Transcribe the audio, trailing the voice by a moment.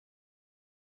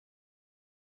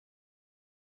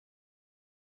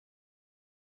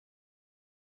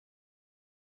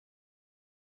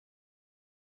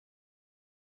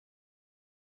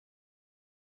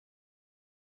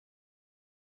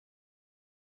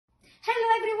Hello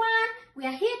everyone, we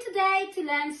are here today to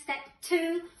learn step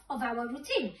 2 of our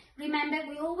routine. Remember,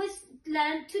 we always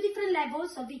learn 2 different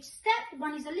levels of each step.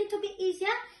 One is a little bit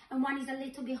easier and one is a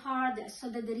little bit harder, so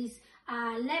that there is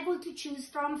a level to choose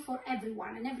from for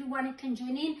everyone, and everyone can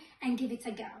join in and give it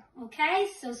a go. Okay,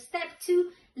 so step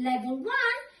 2, level 1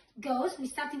 goes, we're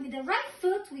starting with the right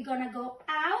foot, we're gonna go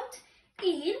out,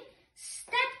 in,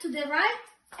 step to the right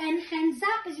and hands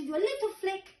up as you do a little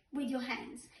flick with your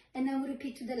hands, and then we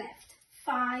repeat to the left.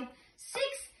 5, 6,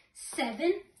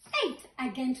 7, 8.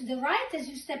 Again to the right as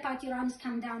you step out, your arms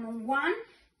come down on 1,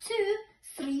 2,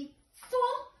 3, 4,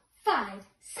 5,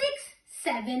 6,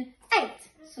 7, 8.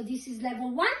 So this is level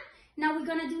 1. Now we're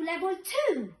gonna do level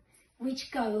 2,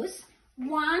 which goes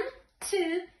 1,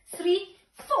 2, 3,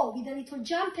 4 with a little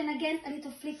jump, and again a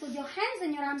little flick with your hands,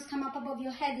 and your arms come up above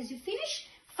your head as you finish.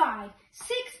 5,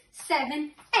 6,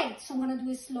 7, 8. So I'm going to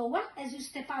do it slower. As you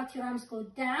step out, your arms go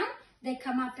down. They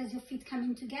come up as your feet come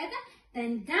in together.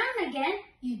 Then down again.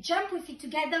 You jump with feet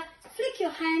together. Flick your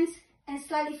hands and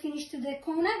slightly finish to the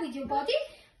corner with your body.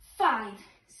 5,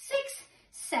 6,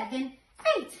 7,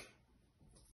 8.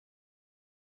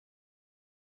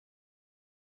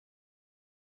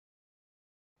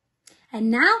 And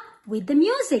now with the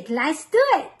music, let's do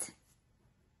it.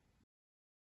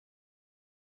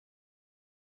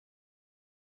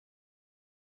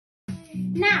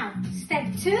 Now, step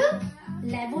 2,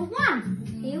 level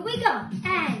 1. Here we go.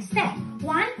 And step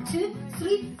 1, 2,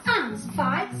 3, arms.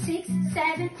 5, 6,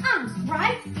 7, arms.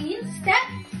 Right, in, step.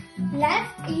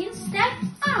 Left, in, step,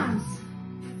 arms.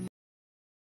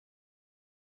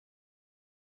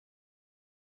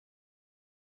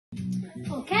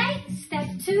 Okay, step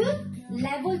 2,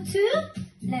 level 2.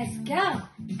 Let's go.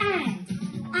 And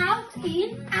out,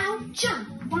 in, out,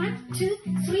 jump. 1, 2,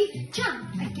 3,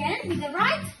 jump. Again with the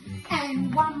right.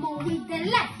 And one more with the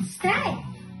left. Stay.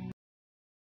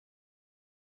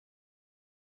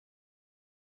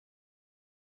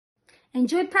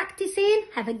 Enjoy practicing.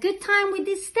 Have a good time with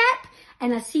this step.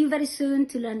 And I'll see you very soon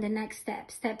to learn the next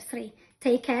step, step 3.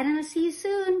 Take care and I'll see you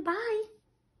soon. Bye.